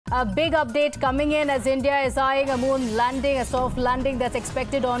A big update coming in as India is eyeing a moon landing, a soft landing that's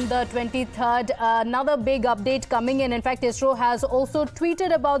expected on the 23rd. Another big update coming in. In fact, Isro has also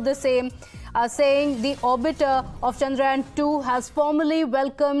tweeted about the same, saying the orbiter of Chandrayaan-2 has formally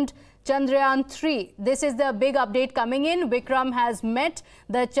welcomed Chandrayaan-3. This is the big update coming in. Vikram has met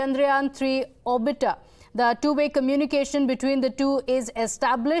the Chandrayaan-3 orbiter. The two-way communication between the two is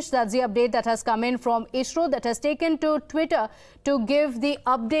established. That's the update that has come in from Isro, that has taken to Twitter to give the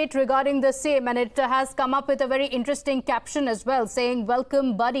update regarding the same. And it has come up with a very interesting caption as well, saying,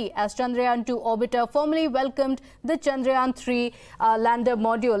 "Welcome, buddy," as Chandrayaan-2 orbiter formally welcomed the Chandrayaan-3 lander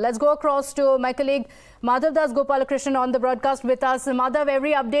module. Let's go across to my colleague Madhav Das Gopalakrishnan on the broadcast with us. Madhav,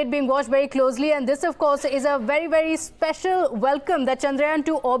 every update being watched very closely, and this, of course, is a very, very special welcome that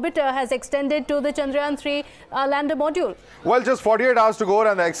Chandrayaan-2 orbiter has extended to the Chandrayaan-3 lander module. Well, just 48 hours to go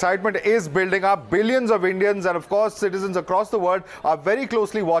and the excitement is building up. Billions of Indians and, of course, citizens across the world are very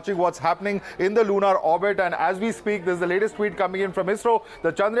closely watching what's happening in the lunar orbit. And as we speak, there's the latest tweet coming in from Isro.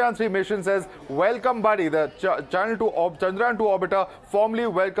 The Chandrayaan-3 mission says, "Welcome, buddy." The Chandrayaan-2 orbiter formally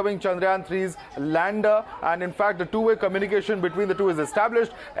welcoming Chandrayaan-3's lander. And in fact, the two-way communication between the two is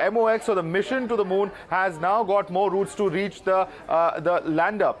established. MOX, so the mission to the moon, has now got more routes to reach the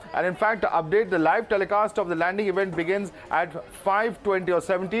lander. And in fact, to update, the live telecast of the landing event begins at 5:20 or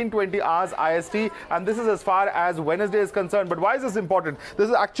 17:20 hours IST. And this is as far as Wednesday is concerned. But why is this important? This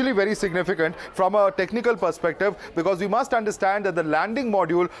is actually very significant from a technical perspective, because we must understand that the landing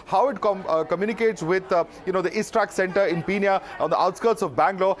module, how it communicates with the ISRO center in Pune on the outskirts of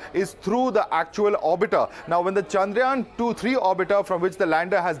Bangalore, is through the actual orbiter. Now, when the Chandrayaan-3 orbiter, from which the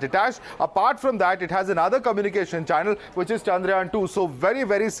lander has detached, apart from that, it has another communication channel, which is Chandrayaan-2. So very,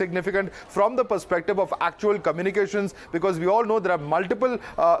 very significant from the perspective of actual communications, because we all know there are multiple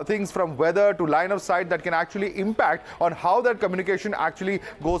things from weather to line of sight that can actually impact on how that communication actually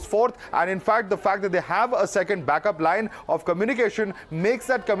goes forth. And in fact, the fact that they have a second backup line of communication makes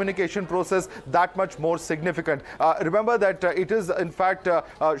that communication process that much more significant. Remember that it is, in fact,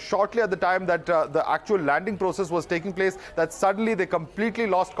 shortly at the time that the actual landing process was taking place, that suddenly they completely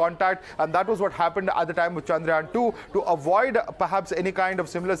lost contact, and that was what happened at the time with Chandrayaan-2. To avoid perhaps any kind of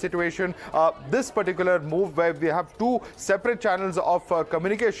similar situation, this particular move, where we have two separate channels of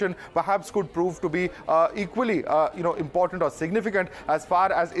communication, perhaps could prove to be equally important or significant as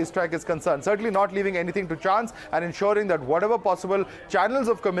far as ISRO is concerned. Certainly not leaving anything to chance, and ensuring that whatever possible channels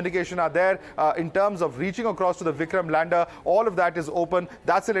of communication are there in terms of reaching across to the Vikram lander, all of that is open.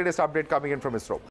 That's the latest update coming in from ISRO.